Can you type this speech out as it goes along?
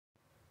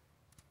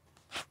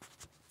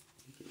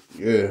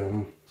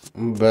Yeah,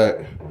 I'm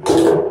back.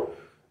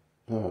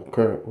 Oh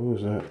crap, what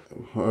was that?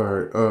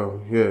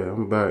 Alright, yeah,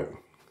 I'm back.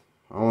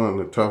 I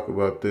wanted to talk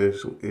about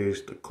this.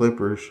 Is the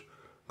Clippers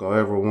gonna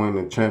ever win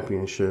the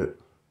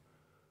championship?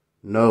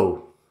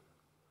 No.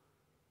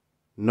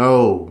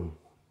 No.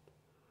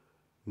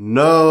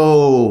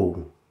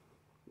 No.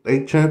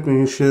 They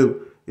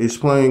championship is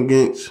playing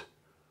against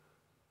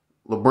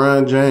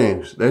LeBron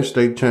James. That's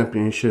their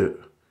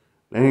championship.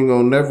 They ain't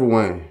gonna never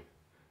win.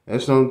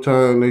 That's the only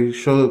time they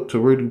show up to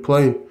really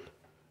play.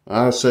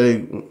 I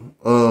say,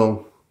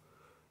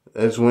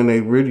 that's when they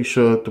really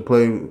show up to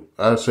play.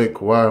 I say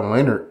Kawhi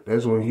Leonard.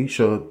 That's when he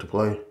showed up to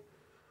play.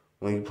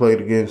 When he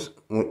played against,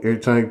 every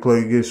time he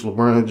played against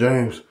LeBron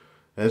James,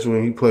 that's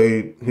when he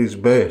played his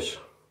best.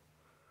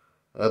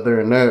 Other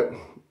than that,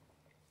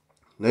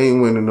 they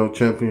ain't winning no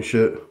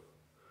championship.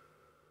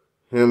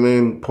 Him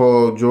and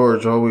Paul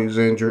George always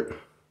injured,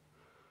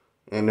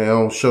 and they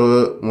don't show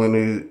up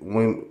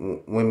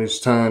when it's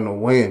time to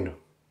win.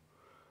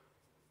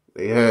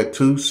 They had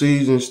 2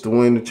 seasons to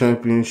win the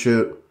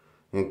championship,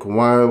 and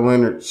Kawhi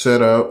Leonard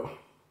set out.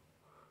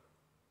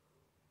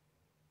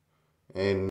 And